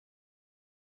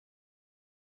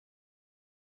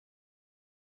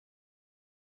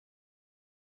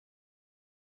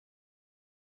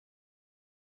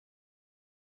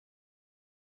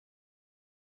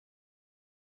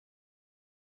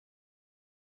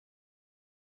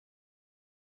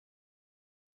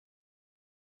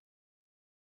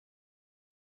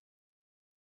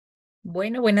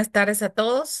Bueno, buenas tardes a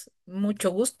todos.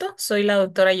 Mucho gusto. Soy la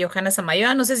doctora Johanna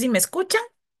Samayoa. No sé si me escuchan.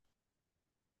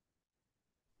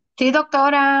 Sí,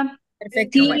 doctora.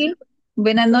 Perfecto, bueno. Sí,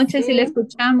 buenas noches, si la Sí.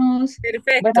 escuchamos. Buenas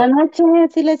Perfecto.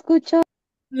 noches, sí la escucho.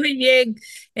 Muy bien.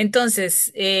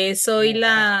 Entonces, soy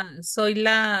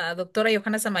la doctora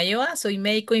Johanna Samayoa, soy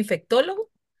médico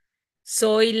infectólogo,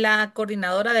 soy la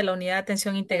coordinadora de la Unidad de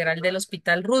Atención Integral del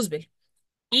Hospital Roosevelt.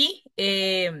 Y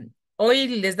hoy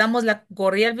les damos la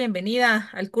cordial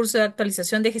bienvenida al curso de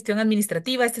actualización de gestión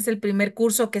administrativa. Este es el primer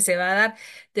curso que se va a dar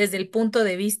desde el punto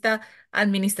de vista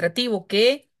administrativo,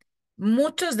 que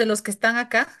muchos de los que están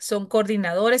acá son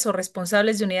coordinadores o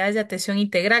responsables de unidades de atención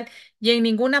integral y en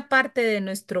ninguna parte de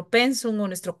nuestro pensum o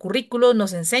nuestro currículo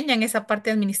nos enseñan esa parte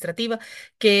administrativa,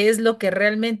 que es lo que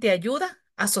realmente ayuda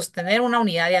a sostener una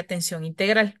unidad de atención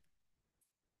integral.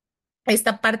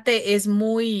 Esta parte es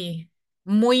muy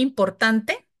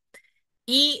importante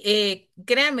y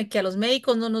créanme que a los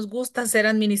médicos no nos gusta ser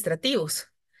administrativos,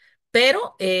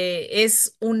 pero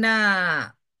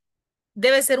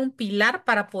debe ser un pilar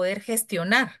para poder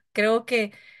gestionar. Creo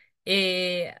que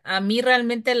a mí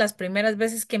realmente las primeras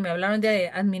veces que me hablaron de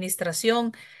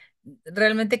administración,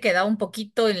 realmente quedaba un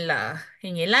poquito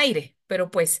en el aire,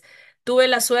 pero pues tuve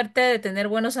la suerte de tener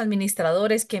buenos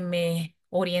administradores que me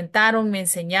orientaron, me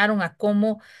enseñaron a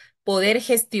cómo poder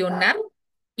gestionar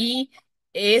y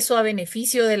eso a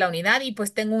beneficio de la unidad y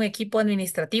pues tengo un equipo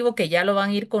administrativo que ya lo van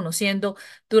a ir conociendo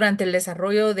durante el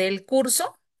desarrollo del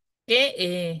curso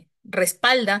que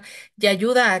respalda y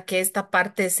ayuda a que esta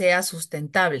parte sea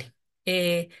sustentable.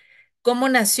 ¿Cómo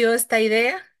nació esta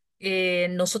idea?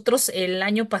 Nosotros el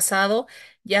año pasado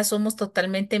ya somos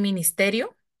totalmente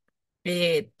ministerio.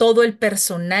 Todo el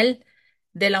personal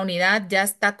de la unidad ya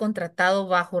está contratado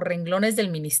bajo renglones del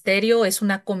ministerio. Es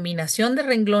una combinación de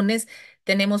renglones.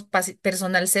 Tenemos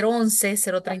personal 011,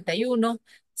 031,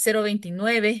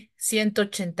 029,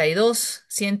 182,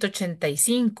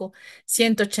 185,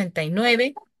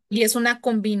 189 y es una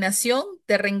combinación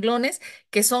de renglones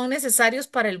que son necesarios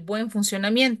para el buen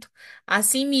funcionamiento.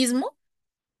 Asimismo,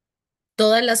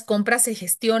 todas las compras se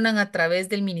gestionan a través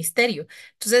del ministerio.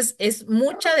 Entonces, es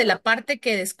mucha de la parte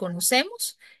que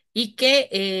desconocemos y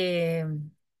que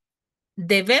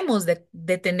debemos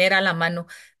de tener a la mano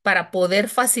para poder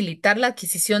facilitar la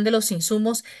adquisición de los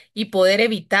insumos y poder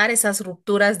evitar esas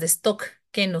rupturas de stock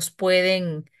que nos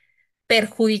pueden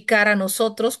perjudicar a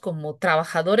nosotros como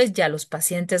trabajadores y a los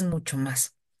pacientes mucho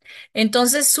más.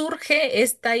 Entonces surge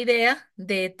esta idea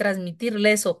de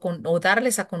transmitirles o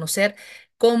darles a conocer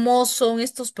cómo son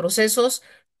estos procesos,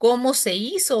 cómo se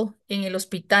hizo en el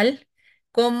hospital,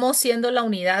 cómo siendo la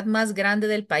unidad más grande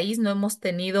del país no hemos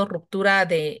tenido ruptura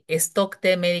de stock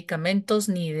de medicamentos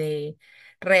ni de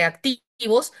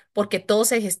reactivos, porque todo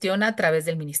se gestiona a través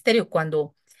del ministerio.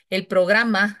 Cuando el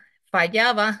programa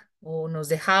fallaba o nos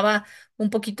dejaba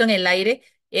un poquito en el aire,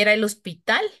 era el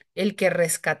hospital el que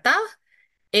rescataba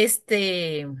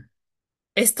este,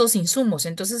 estos insumos.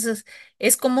 Entonces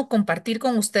es como compartir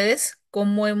con ustedes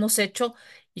cómo hemos hecho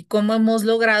y cómo hemos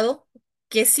logrado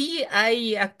que sí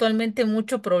hay actualmente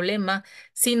mucho problema,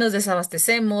 sí nos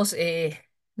desabastecemos,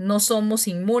 no somos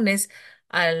inmunes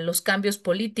a los cambios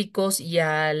políticos y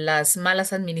a las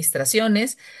malas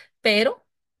administraciones, pero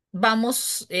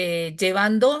vamos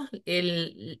llevando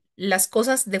las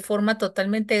cosas de forma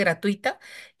totalmente gratuita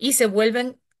y se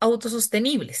vuelven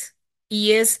autosostenibles.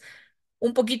 Y es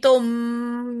un poquito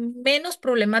menos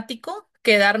problemático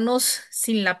quedarnos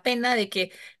sin la pena de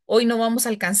que hoy no vamos a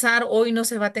alcanzar, hoy no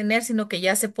se va a tener, sino que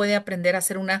ya se puede aprender a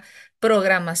hacer una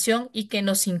programación y que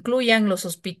nos incluyan los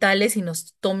hospitales y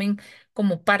nos tomen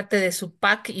como parte de su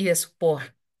PAC y de su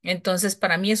POA. Entonces,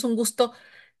 para mí es un gusto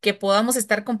que podamos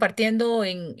estar compartiendo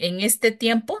en este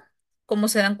tiempo. Como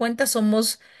se dan cuenta,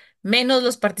 somos menos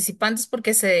los participantes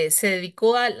porque se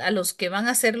dedicó a los que van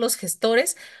a ser los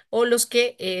gestores o los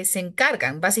que se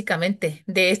encargan básicamente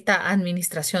de esta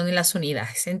administración en las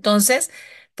unidades. Entonces,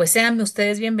 pues sean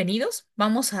ustedes bienvenidos.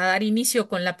 Vamos a dar inicio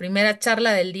con la primera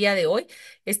charla del día de hoy.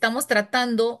 Estamos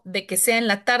tratando de que sea en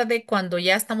la tarde cuando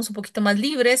ya estamos un poquito más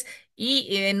libres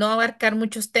y no abarcar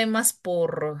muchos temas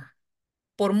por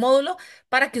módulo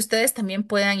para que ustedes también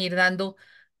puedan ir dando,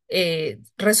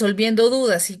 resolviendo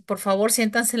dudas y por favor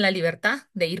siéntanse en la libertad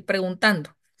de ir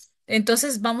preguntando.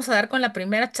 Entonces vamos a dar con la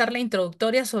primera charla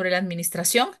introductoria sobre la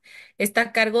administración. Está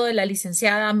a cargo de la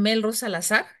licenciada Melrose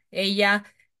Salazar. Ella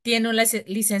tiene una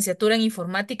licenciatura en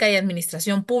informática y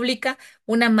administración pública,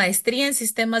 una maestría en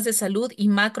sistemas de salud y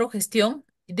macrogestión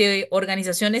de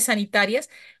organizaciones sanitarias,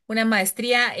 una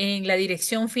maestría en la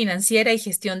dirección financiera y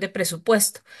gestión de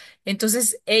presupuesto.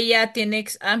 Entonces, ella tiene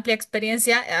amplia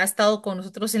experiencia, ha estado con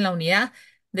nosotros en la unidad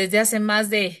desde hace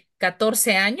más de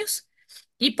 14 años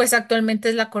y pues actualmente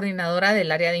es la coordinadora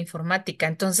del área de informática.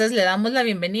 Entonces le damos la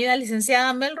bienvenida,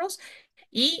 licenciada Melrose,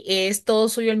 y es todo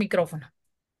suyo el micrófono.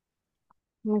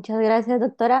 Muchas gracias,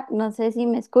 doctora. No sé si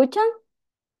me escuchan.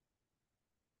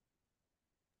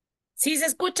 Sí, se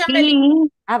escucha, Meli.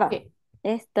 Sí. Ah, va. Ok.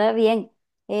 Está bien.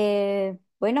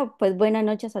 Bueno, pues buenas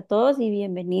noches a todos y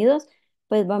bienvenidos.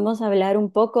 Pues vamos a hablar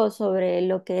un poco sobre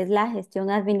lo que es la gestión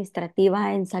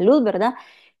administrativa en salud, ¿verdad?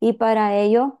 Y para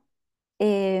ello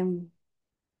eh,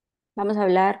 vamos a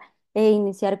hablar e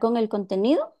iniciar con el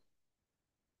contenido,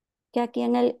 que aquí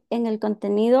en el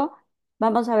contenido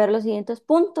vamos a ver los siguientes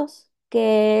puntos,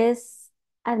 que es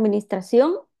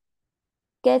administración.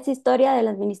 ¿Qué es historia de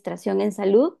la administración en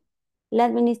salud? La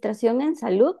administración en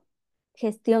salud,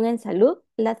 gestión en salud,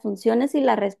 las funciones y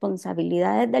las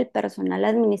responsabilidades del personal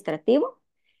administrativo,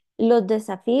 los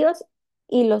desafíos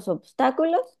y los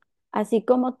obstáculos, así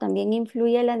como también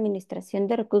influye la administración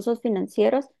de recursos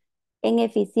financieros en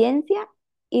eficiencia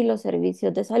y los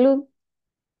servicios de salud.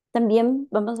 También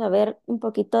vamos a ver un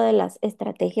poquito de las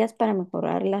estrategias para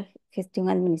mejorar la gestión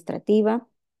administrativa,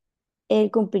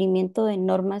 el cumplimiento de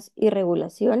normas y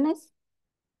regulaciones,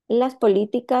 las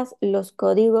políticas, los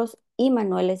códigos y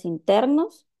manuales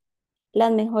internos,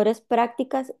 las mejores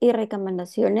prácticas y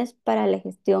recomendaciones para la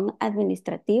gestión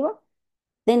administrativa.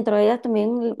 Dentro de ellas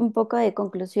también un poco de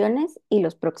conclusiones y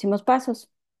los próximos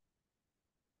pasos.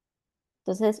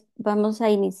 Entonces, vamos a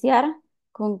iniciar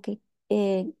con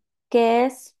eh, qué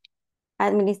es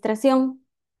administración.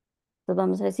 Pues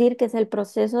vamos a decir que es el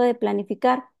proceso de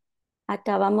planificar.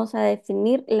 Acá vamos a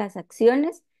definir las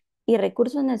acciones y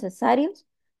recursos necesarios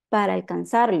para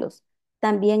alcanzarlos.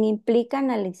 También implica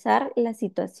analizar la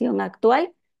situación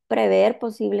actual, prever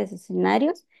posibles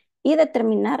escenarios y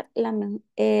determinar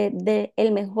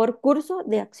el mejor curso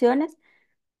de acciones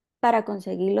para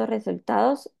conseguir los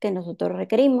resultados que nosotros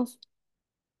requerimos.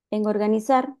 En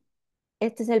organizar,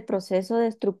 este es el proceso de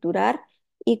estructurar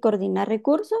y coordinar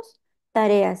recursos,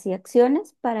 tareas y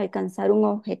acciones para alcanzar un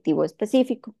objetivo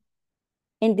específico.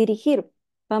 En dirigir,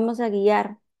 vamos a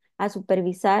guiar, a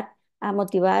supervisar, a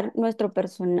motivar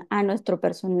a nuestro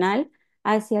personal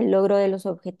hacia el logro de los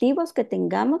objetivos que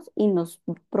tengamos y nos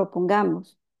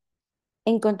propongamos.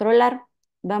 En controlar,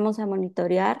 vamos a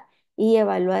monitorear y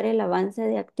evaluar el avance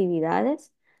de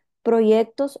actividades,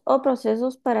 proyectos o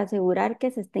procesos para asegurar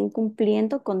que se estén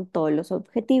cumpliendo con todos los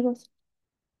objetivos.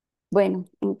 Bueno,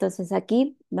 entonces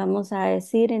aquí vamos a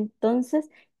decir entonces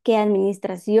que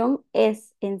administración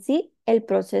es en sí el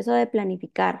proceso de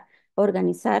planificar,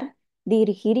 organizar,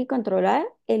 dirigir y controlar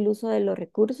el uso de los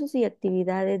recursos y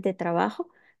actividades de trabajo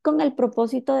con el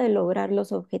propósito de lograr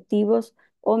los objetivos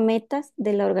o metas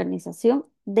de la organización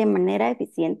de manera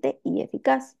eficiente y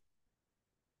eficaz.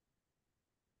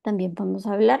 También vamos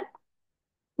a hablar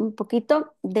un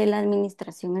poquito de la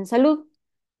administración en salud.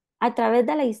 A través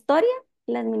de la historia,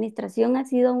 la administración ha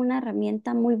sido una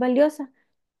herramienta muy valiosa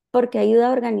porque ayuda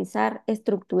a organizar,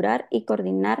 estructurar y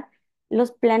coordinar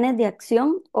los planes de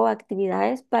acción o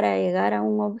actividades para llegar a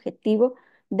un objetivo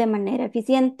de manera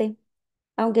eficiente.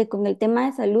 Aunque con el tema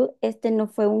de salud este no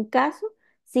fue un caso,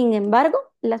 sin embargo,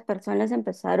 las personas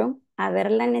empezaron a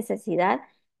ver la necesidad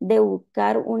de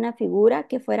buscar una figura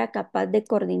que fuera capaz de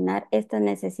coordinar estas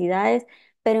necesidades,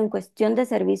 pero en cuestión de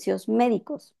servicios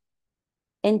médicos.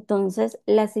 Entonces,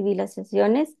 las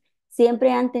civilizaciones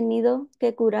siempre han tenido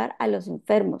que curar a los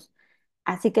enfermos,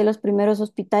 así que los primeros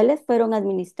hospitales fueron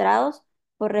administrados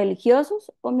por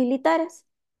religiosos o militares,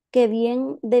 que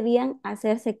bien debían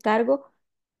hacerse cargo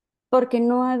porque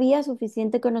no había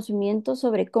suficiente conocimiento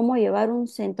sobre cómo llevar un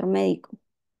centro médico.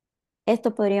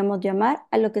 Esto podríamos llamar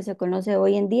a lo que se conoce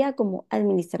hoy en día como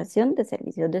Administración de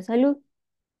Servicios de Salud.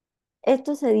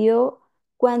 Esto se dio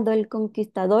cuando el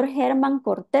conquistador Germán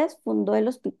Cortés fundó el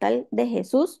Hospital de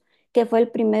Jesús, que fue el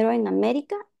primero en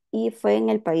América y fue en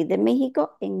el país de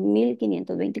México en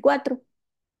 1524.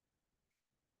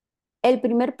 El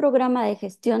primer programa de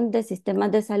gestión de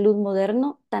sistemas de salud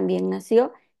moderno también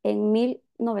nació en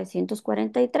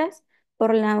 1943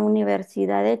 por la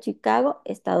Universidad de Chicago,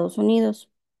 Estados Unidos.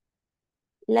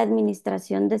 La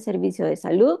Administración de Servicio de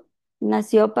Salud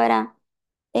nació para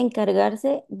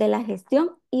encargarse de la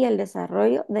gestión y el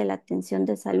desarrollo de la atención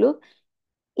de salud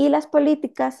y las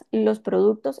políticas, los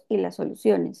productos y las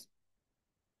soluciones.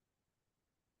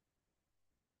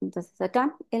 Entonces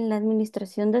acá, en la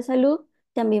administración de salud,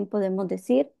 también podemos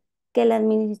decir que la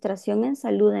administración en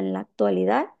salud en la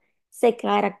actualidad se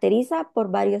caracteriza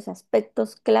por varios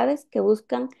aspectos claves que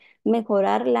buscan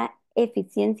mejorar la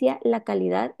eficiencia, la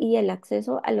calidad y el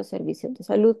acceso a los servicios de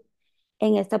salud.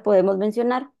 En esta podemos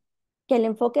mencionar que el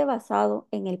enfoque basado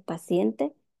en el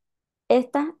paciente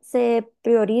Esta se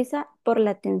prioriza por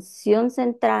la atención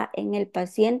centrada en el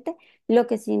paciente, lo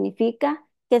que significa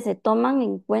que se toman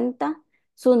en cuenta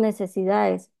sus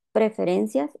necesidades,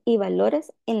 preferencias y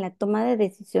valores en la toma de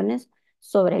decisiones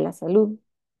sobre la salud.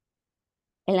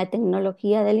 En la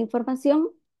tecnología de la información,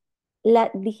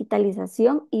 la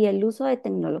digitalización y el uso de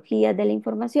tecnologías de la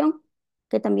información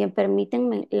que también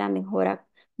permiten la mejora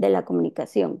de la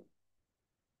comunicación.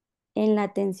 En la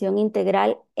atención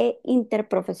integral e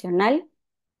interprofesional,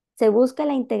 se busca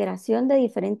la integración de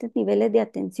diferentes niveles de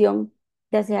atención,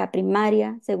 ya sea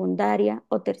primaria, secundaria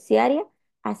o terciaria,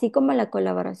 así como la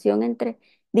colaboración entre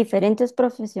diferentes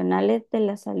profesionales de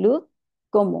la salud,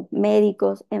 como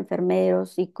médicos,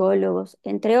 enfermeros, psicólogos,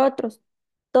 entre otros.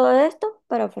 Todo esto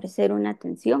para ofrecer una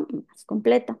atención más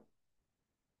completa.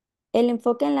 El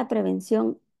enfoque en la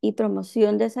prevención y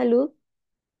promoción de salud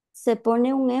se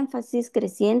pone un énfasis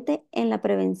creciente en la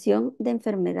prevención de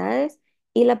enfermedades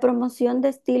y la promoción de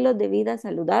estilos de vida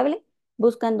saludable,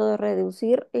 buscando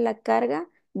reducir la carga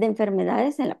de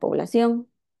enfermedades en la población.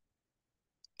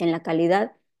 En la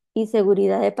calidad y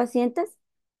seguridad de pacientes,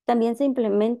 también se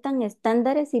implementan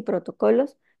estándares y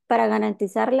protocolos para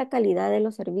garantizar la calidad de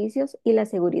los servicios y la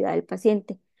seguridad del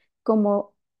paciente,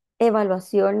 como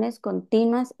evaluaciones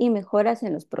continuas y mejoras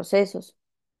en los procesos.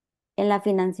 En la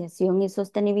financiación y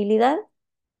sostenibilidad,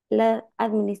 la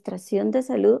Administración de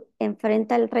Salud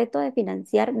enfrenta el reto de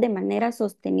financiar de manera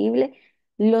sostenible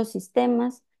los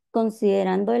sistemas,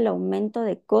 considerando el aumento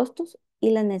de costos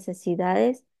y las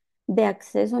necesidades de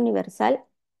acceso universal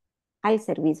al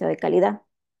servicio de calidad.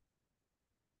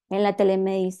 En la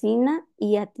telemedicina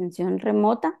y atención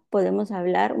remota podemos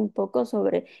hablar un poco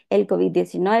sobre el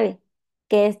COVID-19,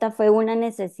 que esta fue una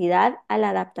necesidad a la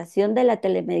adaptación de la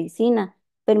telemedicina,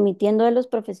 permitiendo a los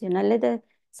profesionales de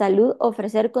salud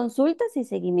ofrecer consultas y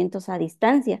seguimientos a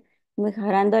distancia,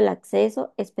 mejorando el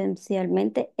acceso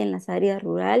especialmente en las áreas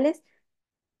rurales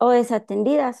o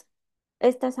desatendidas.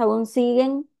 Estas aún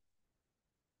siguen,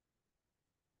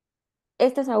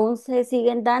 estas aún se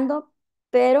siguen dando,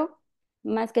 pero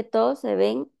más que todo se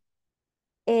ven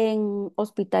en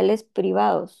hospitales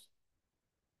privados.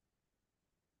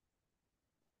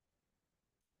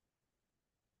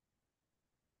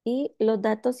 Y los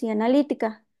datos y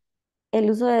analítica.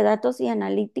 El uso de datos y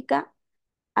analítica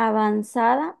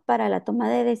avanzada para la toma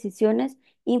de decisiones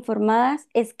informadas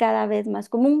es cada vez más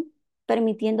común,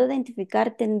 permitiendo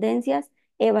identificar tendencias,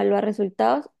 evaluar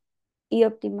resultados y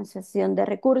optimización de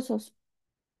recursos.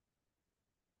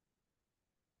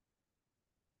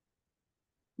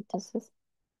 Entonces,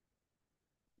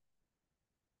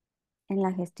 en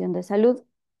la gestión de salud.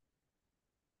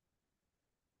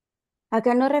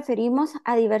 Acá nos referimos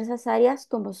a diversas áreas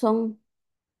como son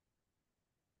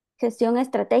gestión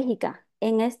estratégica.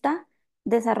 En esta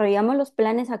desarrollamos los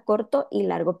planes a corto y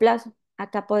largo plazo.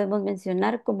 Acá podemos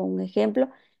mencionar como un ejemplo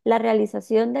la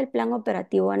realización del Plan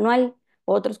Operativo Anual,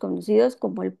 otros conocidos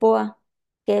como el POA,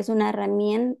 que es una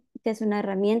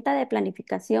herramienta de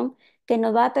planificación que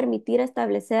nos va a permitir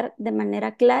establecer de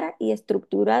manera clara y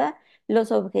estructurada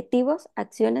los objetivos,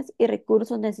 acciones y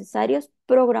recursos necesarios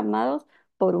programados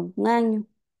por un año.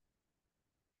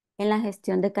 En la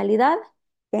gestión de calidad,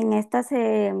 en esta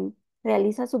se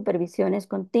realiza supervisiones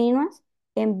continuas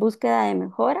en búsqueda de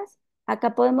mejoras.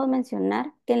 Acá podemos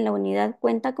mencionar que en la unidad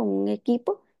cuenta con un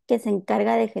equipo que se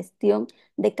encarga de gestión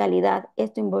de calidad.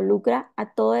 Esto involucra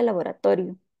a todo el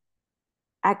laboratorio.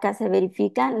 Acá se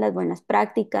verifican las buenas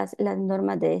prácticas, las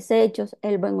normas de desechos,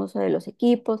 el buen uso de los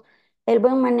equipos, el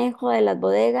buen manejo de las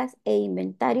bodegas e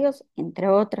inventarios, entre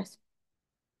otras.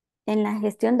 En la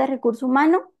gestión de recurso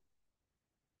humano,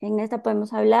 en esta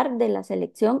podemos hablar de la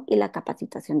selección y la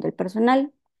capacitación del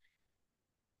personal.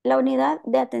 La unidad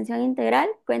de atención integral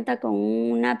cuenta con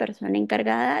una persona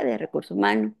encargada de recursos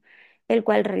humanos, el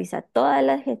cual realiza todas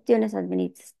las gestiones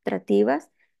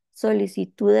administrativas,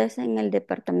 solicitudes en el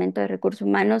Departamento de Recursos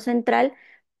Humanos Central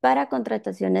para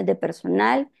contrataciones de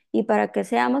personal y para que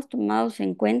seamos tomados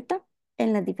en cuenta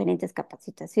en las diferentes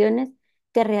capacitaciones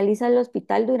que realiza el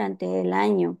hospital durante el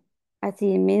año.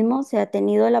 Asimismo, se ha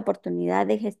tenido la oportunidad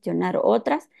de gestionar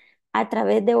otras a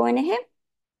través de ONG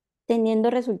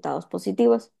teniendo resultados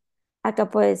positivos. Acá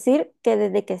puedo decir que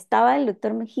desde que estaba el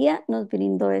doctor Mejía nos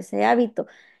brindó ese hábito,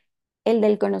 el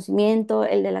del conocimiento,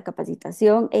 el de la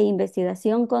capacitación e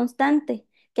investigación constante,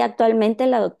 que actualmente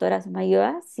la doctora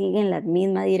Samayoa sigue en la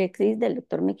misma directriz del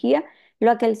doctor Mejía,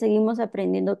 lo que seguimos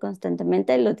aprendiendo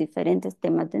constantemente los diferentes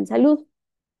temas de salud.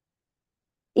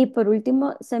 Y por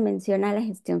último, se menciona la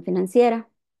gestión financiera.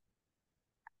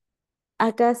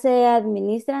 Acá se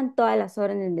administran todas las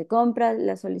órdenes de compra,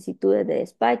 las solicitudes de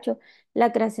despacho,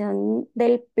 la creación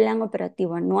del plan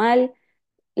operativo anual,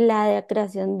 la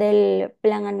creación del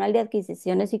Plan Anual de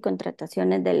Adquisiciones y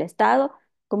Contrataciones del Estado,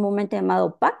 comúnmente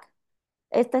llamado PAC.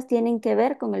 Estas tienen que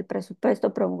ver con el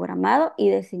presupuesto programado y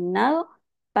designado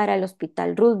para el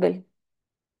Hospital Roosevelt.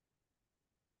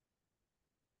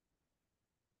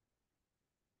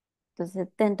 Entonces,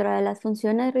 dentro de las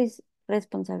funciones y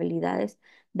responsabilidades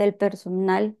del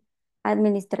personal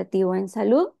administrativo en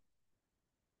salud,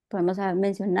 podemos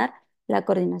mencionar la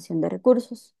coordinación de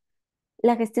recursos.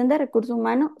 La gestión de recursos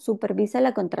humanos supervisa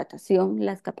la contratación,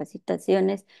 las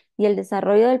capacitaciones y el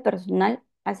desarrollo del personal,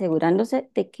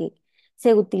 asegurándose de que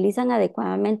se utilizan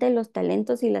adecuadamente los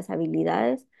talentos y las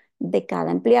habilidades de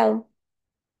cada empleado.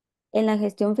 En la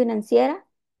gestión financiera,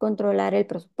 controlar el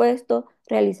presupuesto,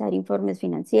 realizar informes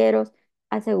financieros,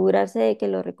 asegurarse de que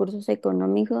los recursos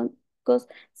económicos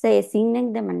se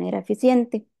designen de manera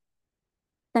eficiente.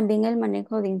 También el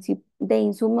manejo de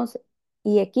insumos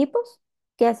y equipos,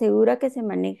 que asegura que se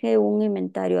maneje un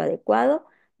inventario adecuado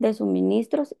de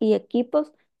suministros y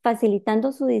equipos,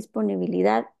 facilitando su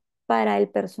disponibilidad para el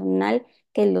personal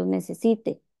que los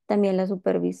necesite. También la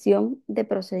supervisión de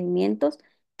procedimientos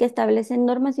que establecen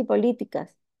normas y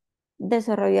políticas,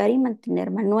 desarrollar y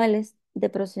mantener manuales de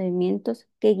procedimientos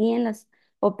que guíen las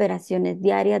operaciones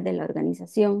diarias de la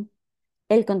organización,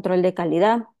 el control de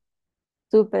calidad.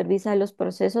 Supervisa los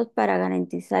procesos para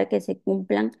garantizar que se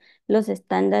cumplan los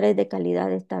estándares de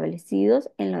calidad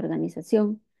establecidos en la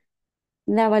organización.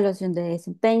 La evaluación de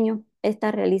desempeño.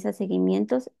 Esta realiza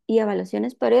seguimientos y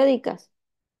evaluaciones periódicas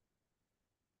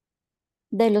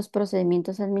de los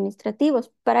procedimientos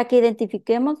administrativos para que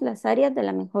identifiquemos las áreas de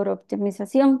la mejor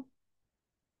optimización.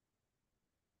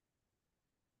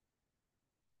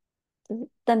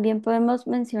 También podemos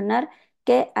mencionar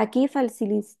que aquí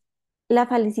la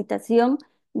felicitación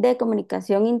de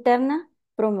comunicación interna,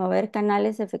 promover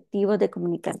canales efectivos de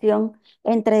comunicación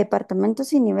entre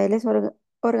departamentos y niveles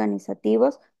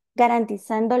organizativos,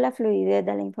 garantizando la fluidez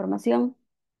de la información.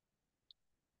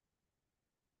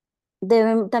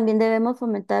 También debemos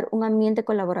fomentar un ambiente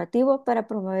colaborativo para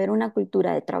promover una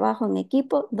cultura de trabajo en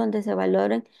equipo donde se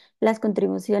valoren las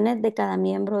contribuciones de cada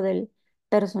miembro del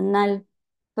personal,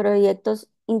 proyectos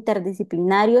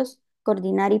interdisciplinarios,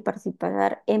 coordinar y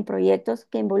participar en proyectos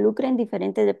que involucren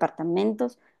diferentes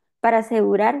departamentos para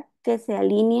asegurar que se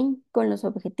alineen con los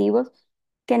objetivos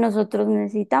que nosotros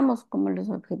necesitamos, como los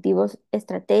objetivos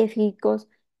estratégicos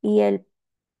y el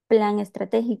plan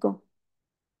estratégico.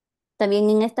 También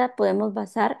en esta podemos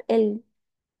basar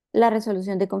la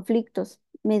resolución de conflictos,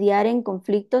 mediar en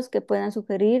conflictos que puedan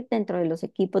sugerir dentro de los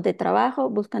equipos de trabajo,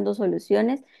 buscando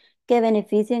soluciones que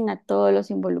beneficien a todos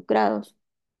los involucrados.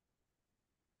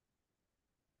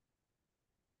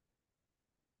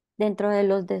 Dentro de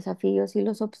los desafíos y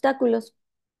los obstáculos,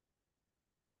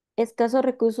 escasos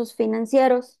recursos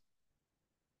financieros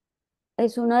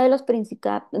es uno de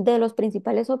de los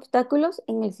principales obstáculos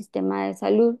en el sistema de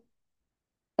salud.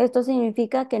 Esto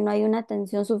significa que no hay una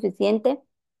atención suficiente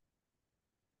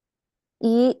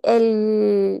y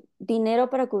el dinero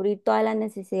para cubrir todas las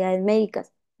necesidades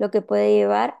médicas, lo que puede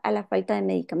llevar a la falta de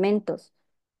medicamentos,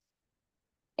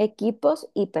 equipos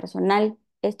y personal.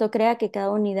 Esto crea que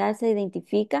cada unidad se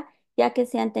identifica ya que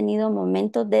se han tenido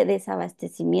momentos de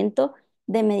desabastecimiento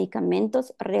de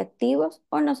medicamentos reactivos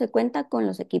o no se cuenta con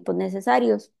los equipos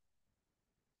necesarios.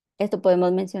 Esto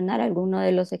podemos mencionar algunos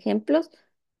de los ejemplos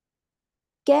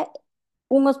que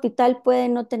un hospital puede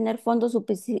no tener fondos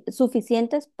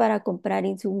suficientes para comprar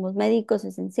insumos médicos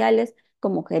esenciales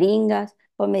como jeringas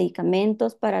o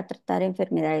medicamentos para tratar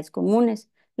enfermedades comunes,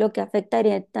 lo que afecta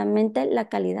directamente la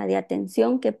calidad de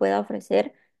atención que pueda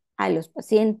ofrecer a los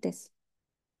pacientes.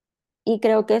 Y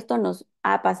creo que esto nos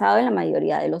ha pasado en la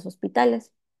mayoría de los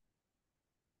hospitales.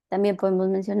 También podemos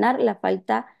mencionar la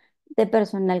falta de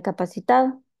personal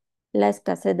capacitado. La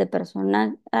escasez de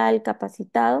personal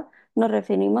capacitado nos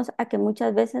referimos a que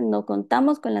muchas veces no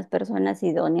contamos con las personas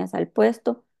idóneas al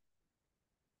puesto.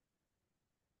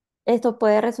 Esto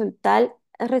puede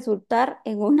resultar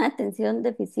en una atención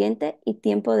deficiente y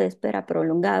tiempo de espera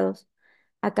prolongados.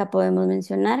 Acá podemos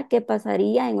mencionar qué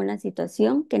pasaría en una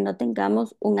situación que no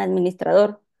tengamos un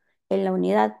administrador en la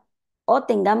unidad o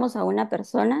tengamos a una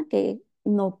persona que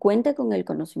no cuente con el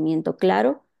conocimiento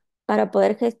claro para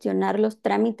poder gestionar los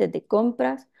trámites de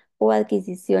compras o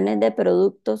adquisiciones de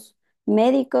productos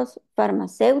médicos,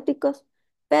 farmacéuticos,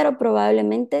 pero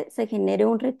probablemente se genere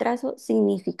un retraso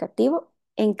significativo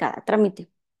en cada trámite.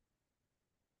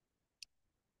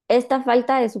 Esta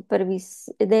falta de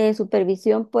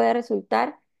supervisión puede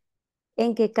resultar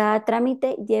en que cada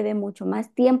trámite lleve mucho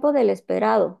más tiempo del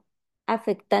esperado,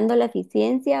 afectando la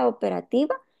eficiencia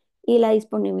operativa y la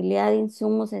disponibilidad de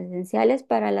insumos esenciales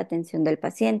para la atención del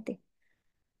paciente.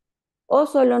 o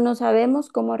solo no sabemos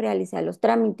cómo realizar los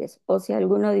trámites, o si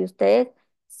alguno de ustedes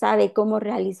sabe cómo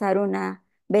realizar una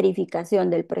verificación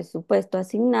del presupuesto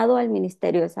asignado al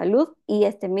Ministerio de Salud y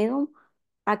este mismo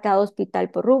a cada hospital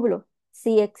por rublo.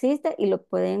 Sí existe y lo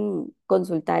pueden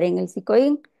consultar en el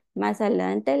SICOIN. Más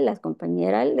adelante las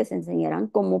compañeras les enseñarán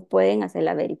cómo pueden hacer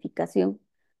la verificación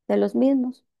de los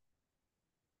mismos.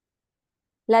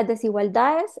 Las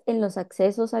desigualdades en los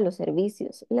accesos a los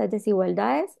servicios. Las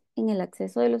desigualdades en el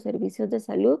acceso de los servicios de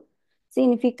salud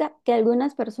significa que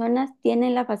algunas personas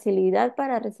tienen la facilidad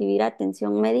para recibir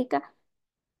atención médica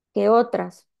que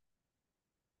otras.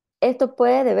 Esto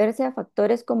puede deberse a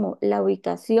factores como la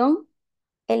ubicación,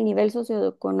 el nivel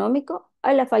socioeconómico o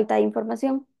la falta de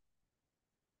información.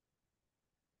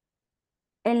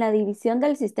 En la división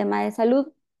del sistema de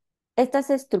salud, esta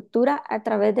se estructura a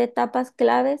través de etapas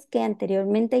claves que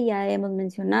anteriormente ya hemos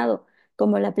mencionado,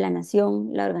 como la planeación,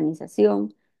 la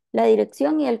organización, la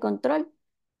dirección y el control,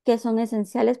 que son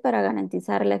esenciales para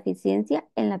garantizar la eficiencia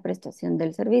en la prestación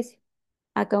del servicio.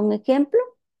 Acá un ejemplo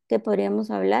que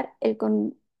podríamos hablar, el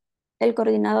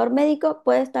coordinador médico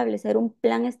puede establecer un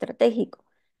plan estratégico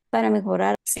para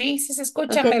mejorar. Sí, sí se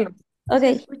escucha, Ok, Melo. Sí ok,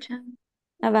 se escucha.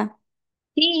 ah, va.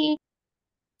 Sí.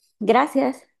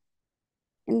 Gracias.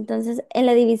 Entonces, en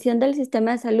la división del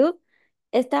sistema de salud,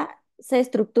 esta se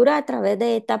estructura a través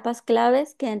de etapas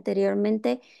claves que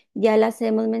anteriormente ya las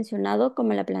hemos mencionado,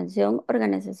 como la planeación,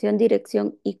 organización,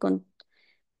 dirección y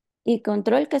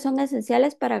control, que son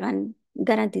esenciales para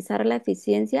garantizar la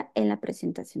eficiencia en la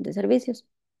presentación de servicios.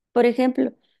 Por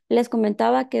ejemplo, les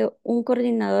comentaba que un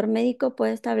coordinador médico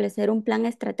puede establecer un plan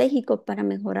estratégico para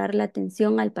mejorar la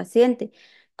atención al paciente,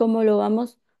 como lo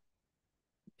vamos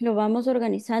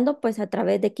organizando pues a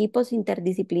través de equipos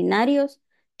interdisciplinarios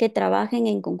que trabajen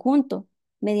en conjunto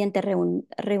mediante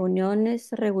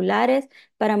reuniones regulares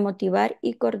para motivar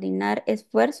y coordinar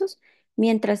esfuerzos,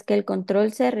 mientras que el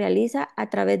control se realiza a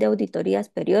través de auditorías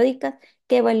periódicas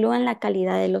que evalúan la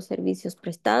calidad de los servicios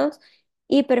prestados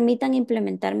y permitan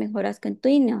implementar mejoras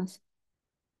continuas.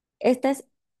 Estas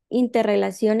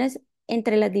interrelaciones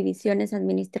entre las divisiones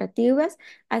administrativas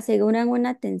aseguran una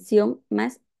atención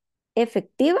más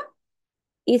efectiva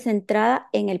y centrada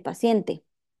en el paciente.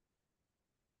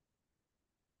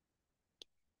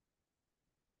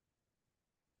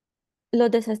 Los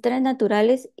desastres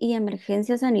naturales y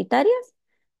emergencias sanitarias,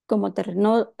 como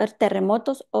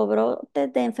terremotos o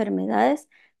brotes de enfermedades,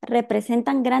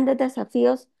 representan grandes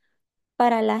desafíos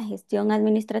para la gestión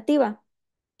administrativa.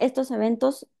 Estos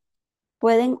eventos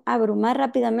pueden abrumar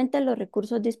rápidamente los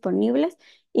recursos disponibles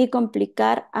y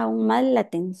complicar aún más la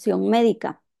atención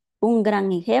médica. Un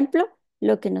gran ejemplo,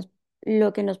 lo que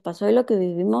nos pasó y lo que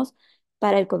vivimos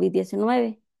para el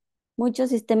COVID-19. Muchos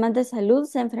sistemas de salud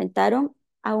se enfrentaron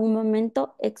a un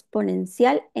momento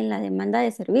exponencial en la demanda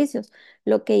de servicios,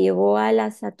 lo que llevó a la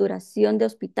saturación de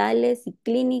hospitales y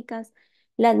clínicas.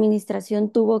 La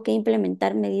administración tuvo que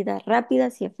implementar medidas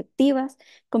rápidas y efectivas,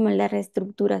 como la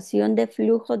reestructuración de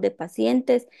flujos de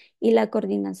pacientes y la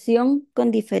coordinación con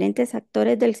diferentes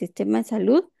actores del sistema de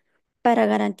salud para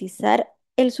garantizar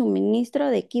el suministro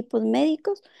de equipos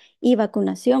médicos y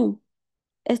vacunación.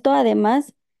 Esto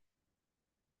además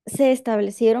se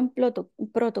establecieron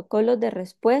protocolos de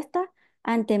respuesta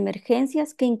ante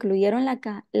emergencias que incluyeron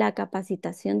la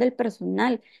capacitación del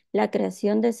personal, la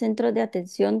creación de centros de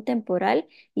atención temporal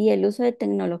y el uso de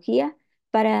tecnología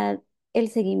para el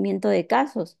seguimiento de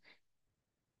casos.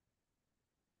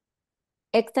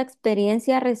 Esta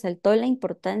experiencia resaltó la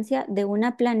importancia de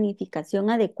una planificación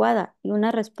adecuada y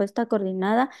una respuesta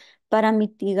coordinada para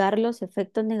mitigar los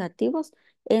efectos negativos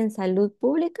en salud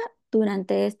pública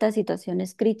durante estas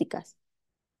situaciones críticas.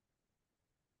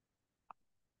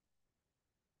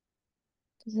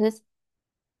 Entonces,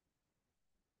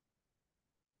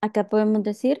 acá podemos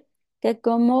decir que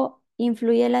cómo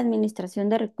influye la administración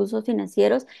de recursos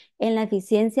financieros en la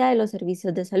eficiencia de los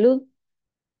servicios de salud.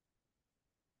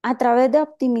 A través de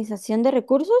optimización de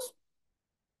recursos,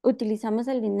 utilizamos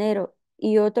el dinero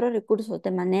y otros recursos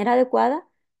de manera adecuada.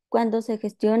 Cuando se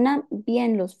gestionan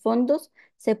bien los fondos,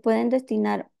 se pueden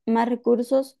destinar más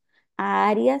recursos a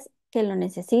áreas que lo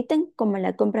necesiten, como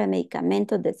la compra de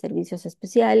medicamentos, de servicios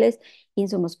especiales,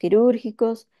 insumos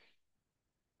quirúrgicos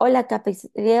o la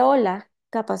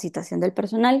capacitación del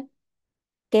personal,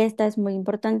 que esta es muy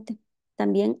importante.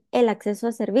 También el acceso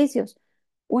a servicios.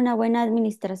 Una buena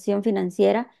administración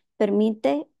financiera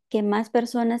permite que más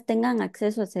personas tengan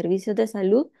acceso a servicios de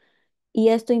salud y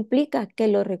esto implica que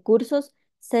los recursos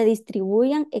se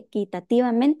distribuyan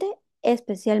equitativamente,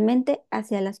 especialmente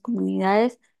hacia las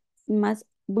comunidades más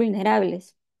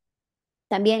vulnerables.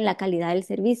 También la calidad del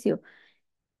servicio.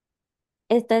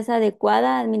 Esta es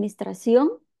adecuada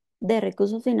administración de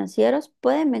recursos financieros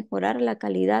puede mejorar la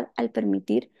calidad al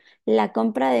permitir la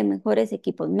compra de mejores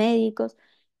equipos médicos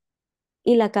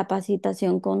y la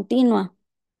capacitación continua.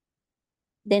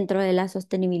 Dentro de la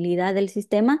sostenibilidad del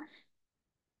sistema,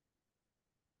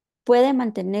 puede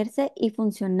mantenerse y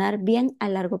funcionar bien a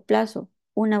largo plazo.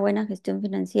 Una buena gestión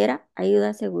financiera ayuda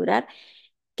a asegurar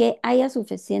que haya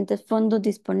suficientes fondos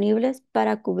disponibles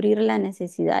para cubrir las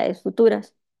necesidades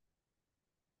futuras.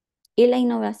 Y la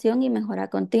innovación y mejora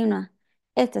continua.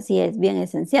 Esta sí es bien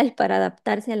esencial para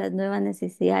adaptarse a las nuevas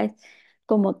necesidades,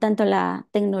 como tanto la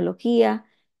tecnología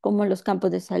como los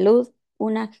campos de salud,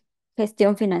 una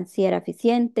gestión financiera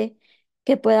eficiente,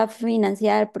 que pueda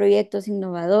financiar proyectos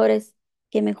innovadores,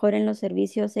 que mejoren los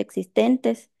servicios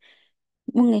existentes.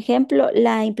 Un ejemplo,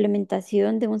 la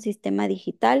implementación de un sistema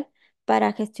digital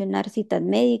para gestionar citas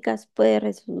médicas puede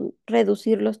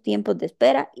reducir los tiempos de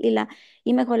espera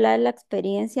y mejorar la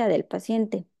experiencia del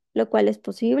paciente, lo cual es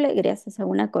posible gracias a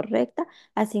una correcta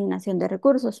asignación de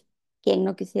recursos. ¿Quién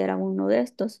no quisiera uno de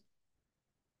estos?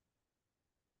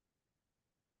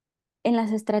 En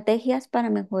las estrategias para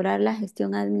mejorar la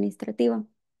gestión administrativa.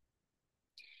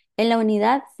 En la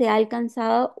unidad se ha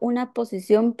alcanzado una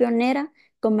posición pionera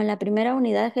como la primera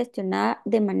unidad gestionada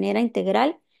de manera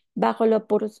integral bajo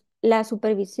la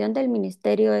supervisión del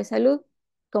Ministerio de Salud,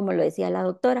 como lo decía la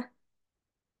doctora,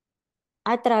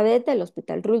 a través del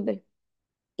Hospital Roosevelt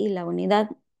y la unidad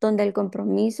donde el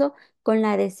compromiso con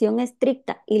la adhesión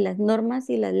estricta y las normas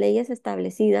y las leyes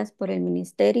establecidas por el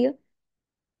Ministerio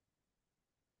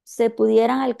se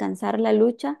pudieran alcanzar la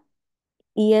lucha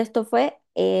y esto fue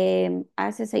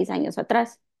hace 6 años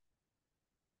atrás.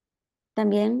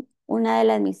 También una de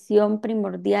las misiones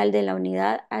primordial de la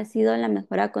unidad ha sido la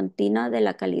mejora continua de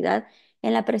la calidad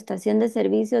en la prestación de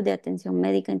servicios de atención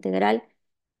médica integral.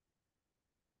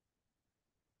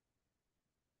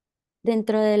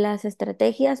 Dentro de las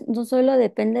estrategias, no solo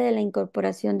depende de la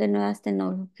incorporación de nuevas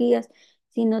tecnologías,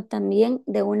 sino también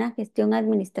de una gestión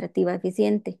administrativa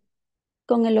eficiente,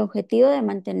 con el objetivo de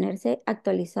mantenerse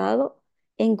actualizado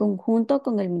en conjunto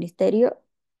con el Ministerio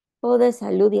o de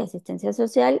Salud y Asistencia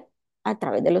Social a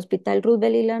través del Hospital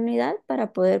Roosevelt y la unidad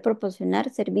para poder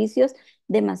proporcionar servicios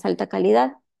de más alta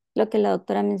calidad. Lo que la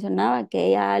doctora mencionaba, que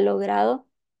ella ha logrado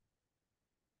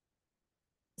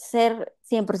ser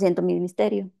 100%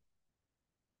 ministerio.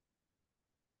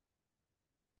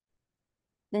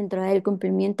 Dentro del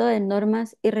cumplimiento de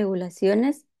normas y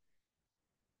regulaciones,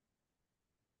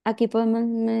 aquí podemos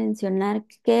mencionar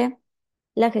que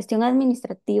la gestión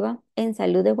administrativa en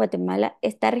salud de Guatemala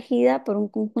está regida por un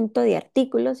conjunto de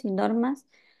artículos y normas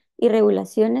y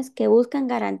regulaciones que buscan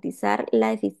garantizar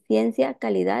la eficiencia,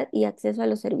 calidad y acceso a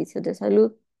los servicios de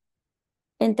salud.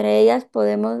 Entre ellas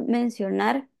podemos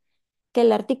mencionar que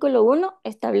el artículo 1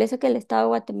 establece que el Estado de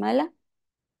Guatemala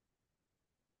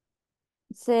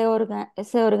se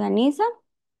organiza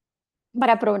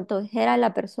para proteger a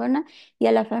la persona y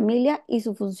a la familia y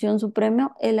su función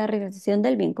suprema es la realización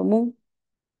del bien común.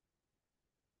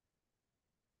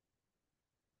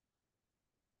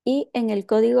 Y en el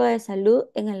Código de Salud,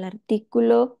 en el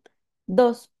artículo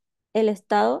 2, el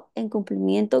Estado, en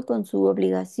cumplimiento con su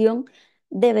obligación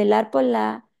de velar por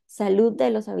la salud de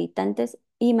los habitantes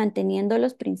y manteniendo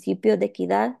los principios de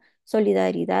equidad,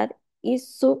 solidaridad y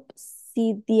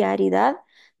subsidiariedad,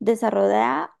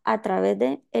 desarrollada a través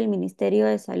del Ministerio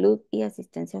de Salud y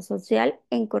Asistencia Social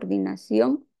en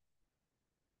coordinación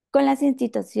con las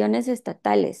instituciones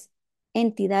estatales,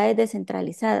 entidades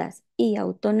descentralizadas y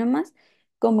autónomas,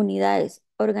 comunidades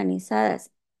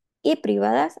organizadas y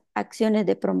privadas, acciones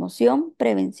de promoción,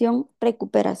 prevención,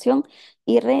 recuperación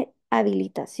y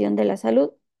rehabilitación de la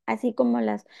salud, así como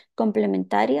las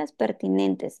complementarias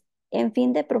pertinentes, en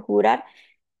fin de procurar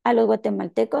a los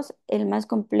guatemaltecos el más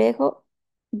complejo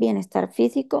bienestar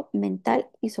físico, mental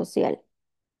y social.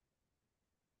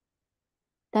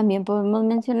 También podemos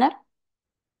mencionar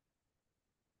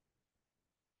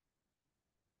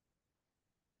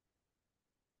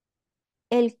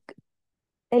el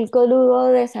el Código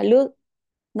de Salud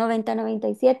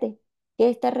 9097, que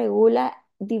ésta regula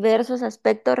diversos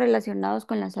aspectos relacionados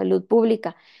con la salud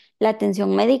pública, la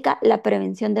atención médica, la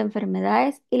prevención de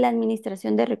enfermedades y la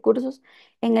administración de recursos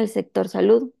en el sector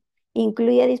salud.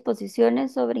 Incluye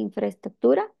disposiciones sobre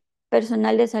infraestructura,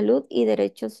 personal de salud y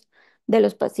derechos de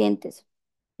los pacientes.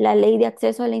 La Ley de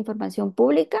Acceso a la Información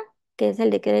Pública, que es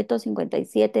el Decreto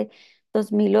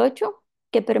 57/2008,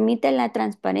 que permite la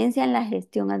transparencia en la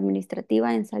gestión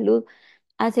administrativa en salud,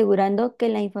 asegurando que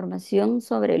la información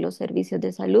sobre los servicios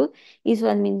de salud y su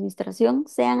administración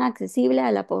sean accesibles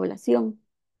a la población.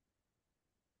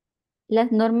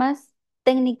 Las normas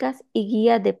técnicas y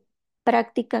guías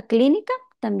práctica clínica,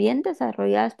 también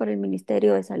desarrolladas por el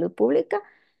Ministerio de Salud Pública,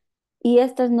 y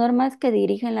estas normas que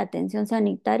dirigen la atención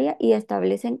sanitaria y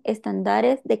establecen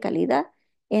estándares de calidad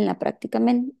en la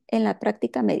en la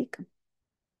práctica médica.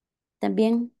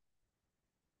 También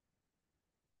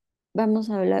vamos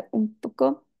a hablar un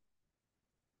poco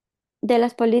de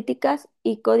las políticas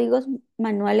y códigos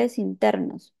manuales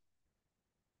internos.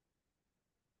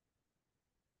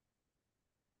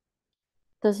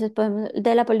 Entonces,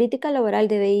 de la política laboral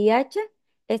de VIH,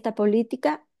 esta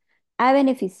política ha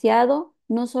beneficiado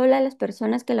no solo a las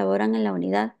personas que laboran en la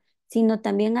unidad, sino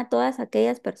también a todas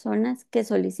aquellas personas que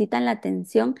solicitan la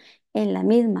atención en la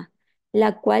misma,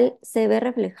 la cual se ve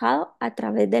reflejado a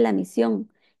través de la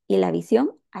misión y la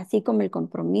visión, así como el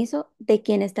compromiso de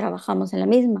quienes trabajamos en la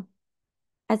misma,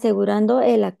 asegurando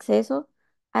el acceso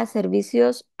a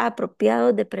servicios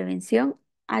apropiados de prevención,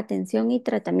 atención y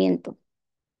tratamiento.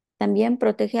 También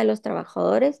protege a los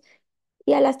trabajadores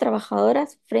y a las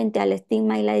trabajadoras frente al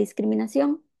estigma y la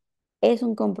discriminación. Es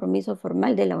un compromiso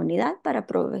formal de la unidad para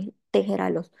proteger a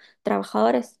los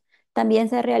trabajadores. También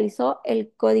se realizó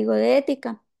el código de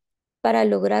ética para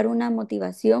lograr una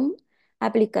motivación,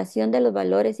 aplicación de los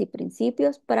valores y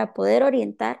principios para poder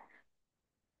orientar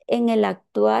en el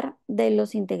actuar de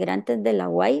los integrantes de la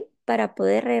UAI para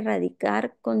poder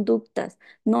erradicar conductas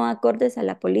no acordes a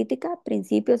la política,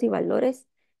 principios y valores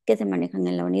que se manejan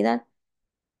en la unidad.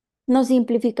 Nos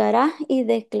simplificará y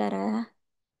declarará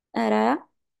hará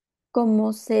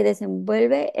cómo se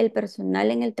desenvuelve el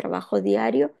personal en el trabajo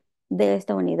diario de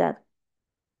esta unidad.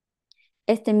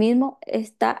 Este mismo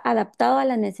está adaptado a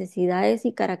las necesidades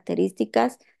y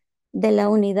características de la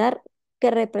unidad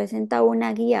que representa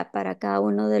una guía para cada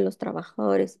uno de los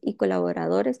trabajadores y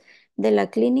colaboradores de la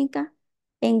clínica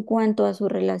en cuanto a su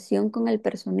relación con el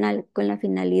personal, con la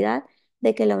finalidad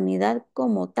de que la unidad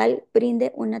como tal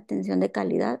brinde una atención de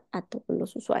calidad a todos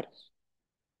los usuarios.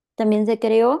 También se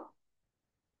creó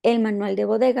el manual de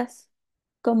bodegas.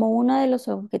 Como uno de los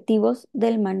objetivos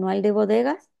del manual de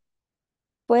bodegas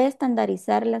puede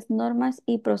estandarizar las normas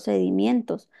y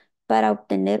procedimientos para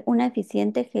obtener una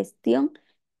eficiente gestión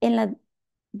en la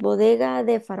bodega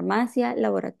de farmacia,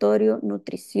 laboratorio,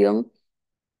 nutrición.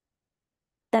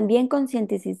 También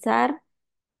concientizar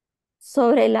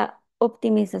sobre la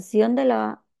optimización de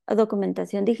la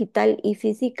documentación digital y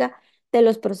física de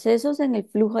los procesos en el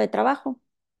flujo de trabajo.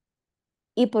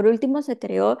 Y por último, se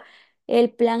creó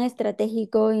el Plan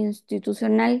Estratégico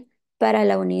Institucional para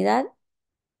la Unidad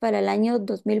para el año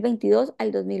 2022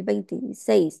 al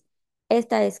 2026.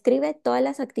 Esta describe todas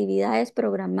las actividades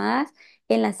programadas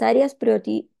en las áreas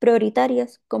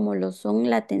prioritarias, como lo son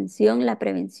la atención, la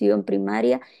prevención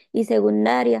primaria y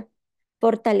secundaria,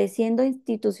 fortaleciendo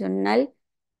institucional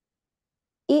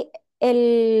y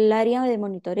el área de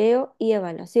monitoreo y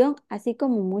evaluación, así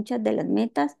como muchas de las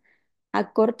metas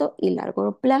a corto y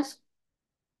largo plazo.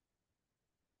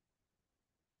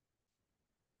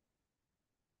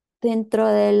 Dentro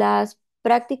de las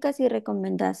prácticas y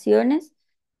recomendaciones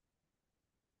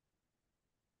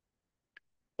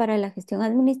para la gestión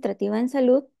administrativa en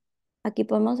salud, aquí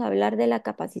podemos hablar de la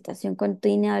capacitación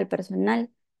continua del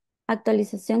personal,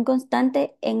 actualización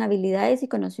constante en habilidades y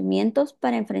conocimientos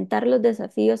para enfrentar los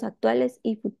desafíos actuales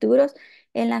y futuros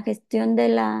en la gestión de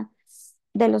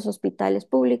los hospitales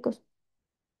públicos.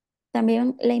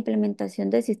 También la implementación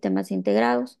de sistemas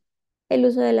integrados, el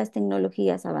uso de las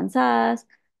tecnologías avanzadas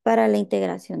para la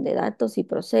integración de datos y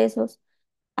procesos.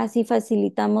 Así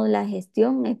facilitamos la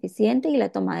gestión eficiente y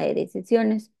la toma de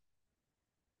decisiones.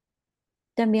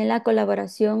 También la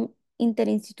colaboración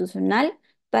interinstitucional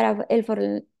para el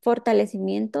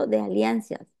fortalecimiento de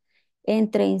alianzas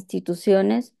entre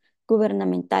instituciones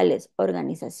gubernamentales,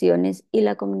 organizaciones y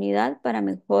la comunidad para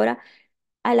mejora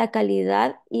a la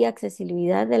calidad y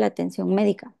accesibilidad de la atención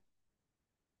médica.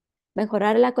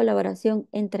 Mejorar la colaboración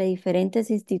entre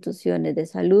diferentes instituciones de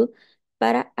salud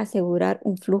para asegurar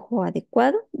un flujo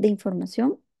adecuado de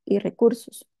información y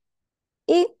recursos.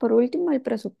 Y por último, el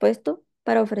presupuesto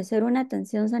para ofrecer una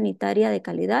atención sanitaria de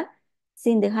calidad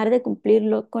sin dejar de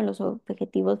cumplirlo con los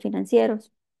objetivos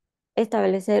financieros.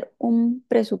 Establecer un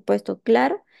presupuesto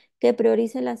claro que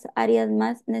priorice las áreas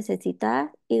más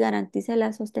necesitadas y garantice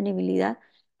la sostenibilidad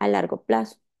a largo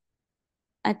plazo.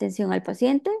 Atención al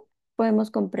paciente,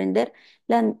 podemos comprender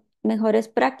las mejores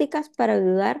prácticas para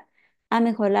ayudar a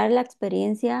mejorar la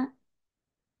experiencia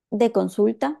de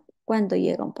consulta cuando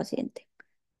llega un paciente.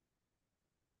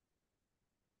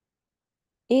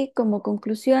 Y como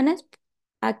conclusiones,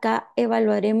 acá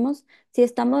evaluaremos si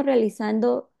estamos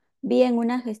realizando bien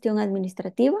una gestión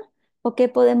administrativa o qué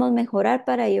podemos mejorar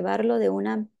para llevarlo de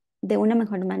una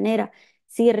mejor manera.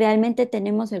 Si realmente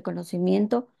tenemos el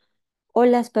conocimiento o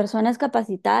las personas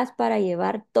capacitadas para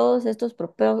llevar todos estos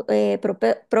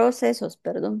procesos,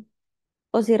 perdón,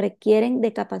 o si requieren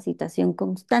de capacitación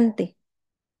constante.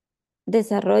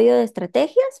 Desarrollo de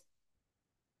estrategias.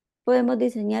 Podemos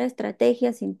diseñar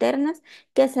estrategias internas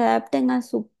que se adapten a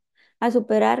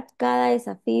superar cada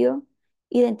desafío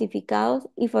identificados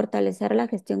y fortalecer la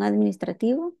gestión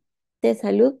administrativa de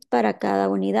salud para cada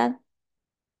unidad.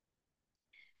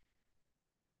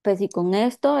 Pues y con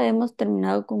esto hemos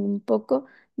terminado con un poco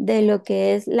de lo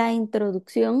que es la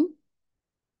introducción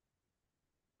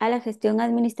a la gestión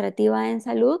administrativa en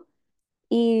salud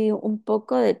y un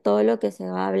poco de todo lo que se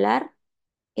va a hablar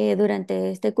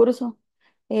durante este curso.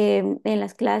 En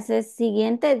las clases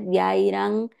siguientes ya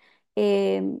irán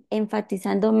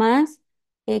enfatizando más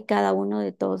cada uno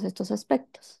de todos estos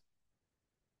aspectos.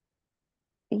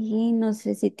 Y no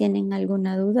sé si tienen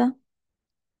alguna duda.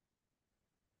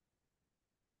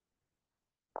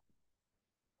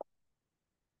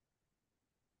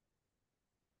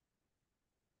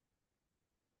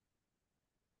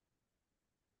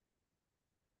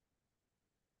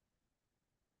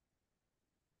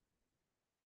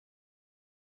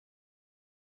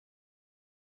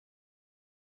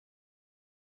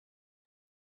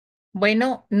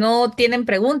 Bueno, no tienen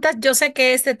preguntas. Yo sé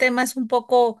que este tema es un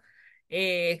poco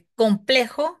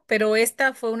complejo, pero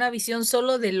esta fue una visión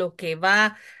solo de lo que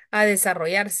va a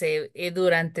desarrollarse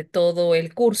durante todo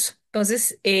el curso.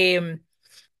 Entonces,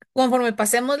 conforme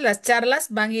pasemos las charlas,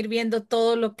 van a ir viendo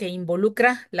todo lo que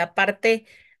involucra la parte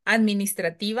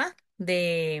administrativa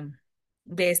de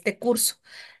este curso.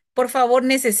 Por favor,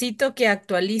 necesito que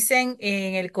actualicen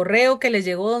en el correo que les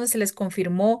llegó donde se les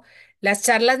confirmó las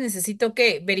charlas. Necesito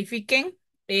que verifiquen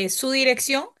su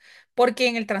dirección porque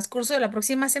en el transcurso de la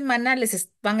próxima semana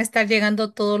van a estar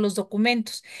llegando todos los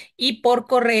documentos y por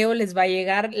correo les va a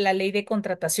llegar la ley de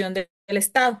contratación del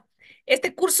Estado.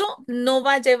 Este curso no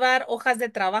va a llevar hojas de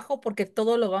trabajo porque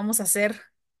todo lo vamos a hacer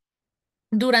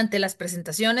durante las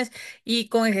presentaciones y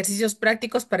con ejercicios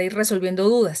prácticos para ir resolviendo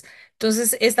dudas.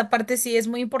 Entonces, esta parte sí es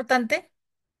muy importante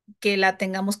que la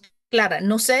tengamos clara.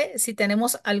 No sé si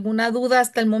tenemos alguna duda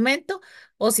hasta el momento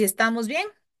o si estamos bien.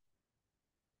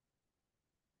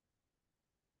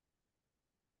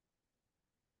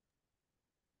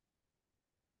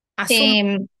 Asumo,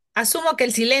 Em, asumo que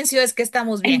el silencio es que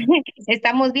estamos bien.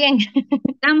 estamos bien.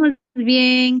 Estamos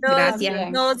bien, Estamos gracias.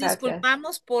 bien, Nos gracias.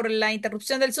 disculpamos por la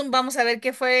interrupción del Zoom. Vamos a ver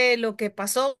qué fue lo que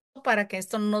pasó para que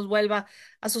esto no nos vuelva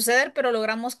a suceder, pero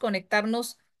logramos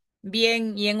conectarnos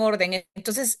bien y en orden.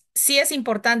 Entonces, sí es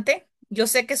importante. Yo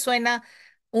sé que suena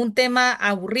un tema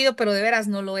aburrido, pero de veras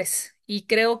no lo es. Y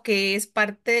creo que es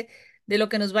parte de lo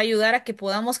que nos va a ayudar a que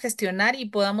podamos gestionar y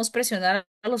podamos presionar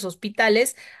a los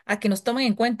hospitales a que nos tomen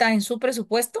en cuenta en su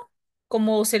presupuesto,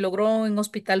 como se logró en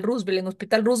Hospital Roosevelt. En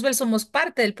Hospital Roosevelt somos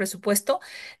parte del presupuesto.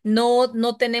 No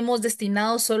tenemos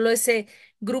destinado solo ese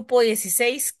grupo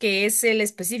 16 que es el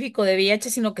específico de VIH,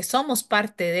 sino que somos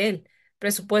parte del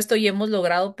presupuesto y hemos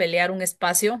logrado pelear un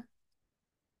espacio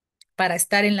para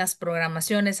estar en las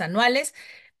programaciones anuales,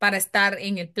 para estar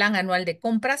en el plan anual de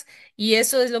compras, y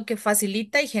eso es lo que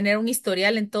facilita y genera un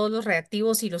historial en todos los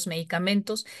reactivos y los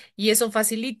medicamentos, y eso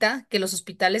facilita que los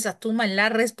hospitales asuman la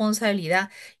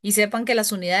responsabilidad y sepan que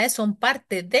las unidades son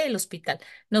parte del hospital,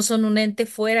 no son un ente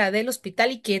fuera del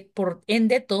hospital y que por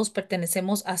ende todos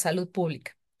pertenecemos a salud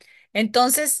pública.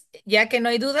 Entonces, ya que no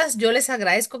hay dudas, yo les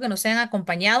agradezco que nos hayan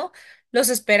acompañado. Los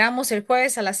esperamos el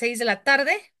jueves a las 6 de la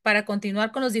tarde para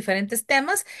continuar con los diferentes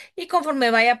temas y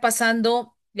conforme vaya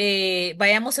pasando,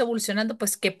 vayamos evolucionando,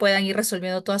 pues que puedan ir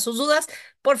resolviendo todas sus dudas.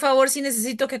 Por favor, si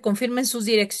necesito que confirmen sus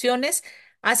direcciones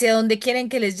hacia donde quieren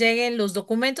que les lleguen los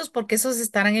documentos, porque esos se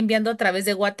estarán enviando a través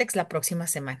de Watex la próxima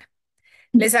semana.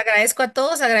 Les agradezco a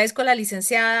todos, agradezco a la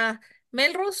licenciada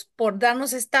Melrose por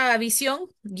darnos esta visión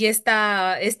y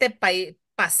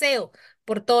paseo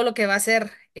por todo lo que va a ser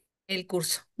el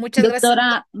curso. Muchas gracias.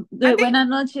 Doctora, Mande. buenas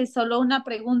noches. Solo una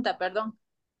pregunta, perdón.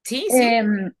 Sí, sí.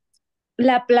 Em, en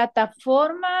la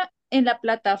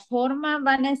plataforma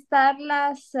van a estar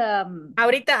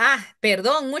Ahorita,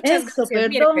 perdón, muchas eso, gracias.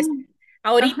 Mire, pues perdón.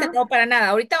 ahorita Ajá. no para nada.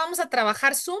 Ahorita vamos a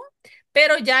trabajar Zoom,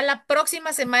 pero ya la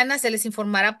próxima semana se les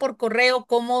informará por correo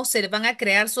cómo se van a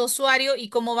crear su usuario y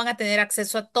cómo van a tener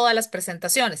acceso a todas las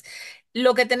presentaciones.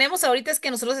 Lo que tenemos ahorita es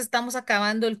que nosotros estamos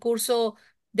acabando el curso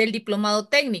del diplomado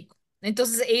técnico.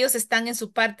 Entonces ellos están en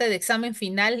su parte de examen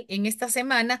final en esta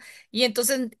semana y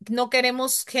entonces no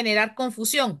queremos generar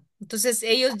confusión. Entonces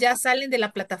ellos ya salen de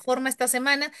la plataforma esta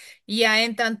semana y ya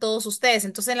entran todos ustedes.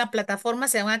 Entonces en la plataforma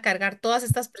se van a cargar todas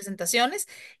estas presentaciones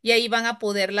y ahí van a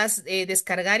poderlas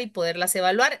descargar y poderlas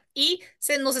evaluar y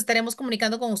nos estaremos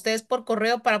comunicando con ustedes por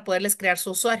correo para poderles crear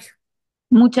su usuario.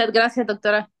 Muchas gracias,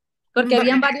 doctora, porque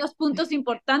habían Vale. varios puntos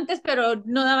importantes, pero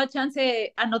no daba chance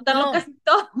de anotarlo No. casi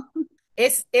todo.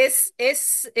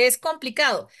 Es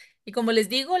complicado. Y como les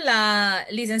digo, la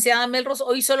licenciada Melrose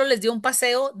hoy solo les dio un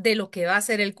paseo de lo que va a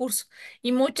ser el curso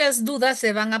y muchas dudas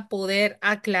se van a poder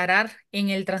aclarar en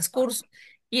el transcurso.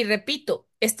 Y repito,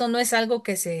 esto no es algo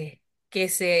que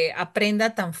se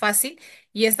aprenda tan fácil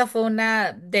y esta fue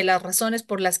una de las razones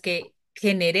por las que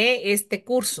generé este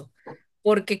curso,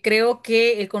 porque creo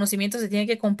que el conocimiento se tiene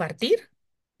que compartir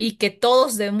y que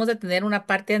todos debemos de tener una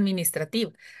parte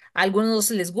administrativa. A algunos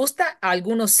les gusta, a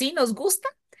algunos sí nos gusta,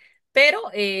 pero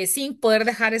sin poder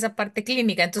dejar esa parte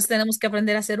clínica. Entonces tenemos que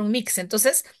aprender a hacer un mix.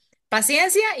 Entonces,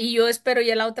 paciencia y yo espero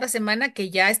ya la otra semana que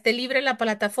ya esté libre la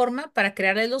plataforma para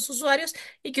crearles los usuarios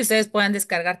y que ustedes puedan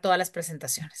descargar todas las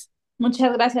presentaciones.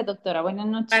 Muchas gracias, doctora. Buenas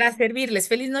noches. Para servirles.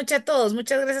 Feliz noche a todos.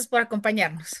 Muchas gracias por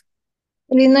acompañarnos.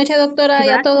 Feliz noche, doctora, y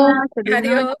a Gracias, todos. feliz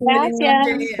Adiós. Feliz noche. noche.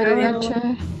 Gracias. Feliz Adiós.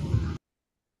 noche.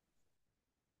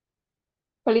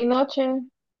 Feliz noche.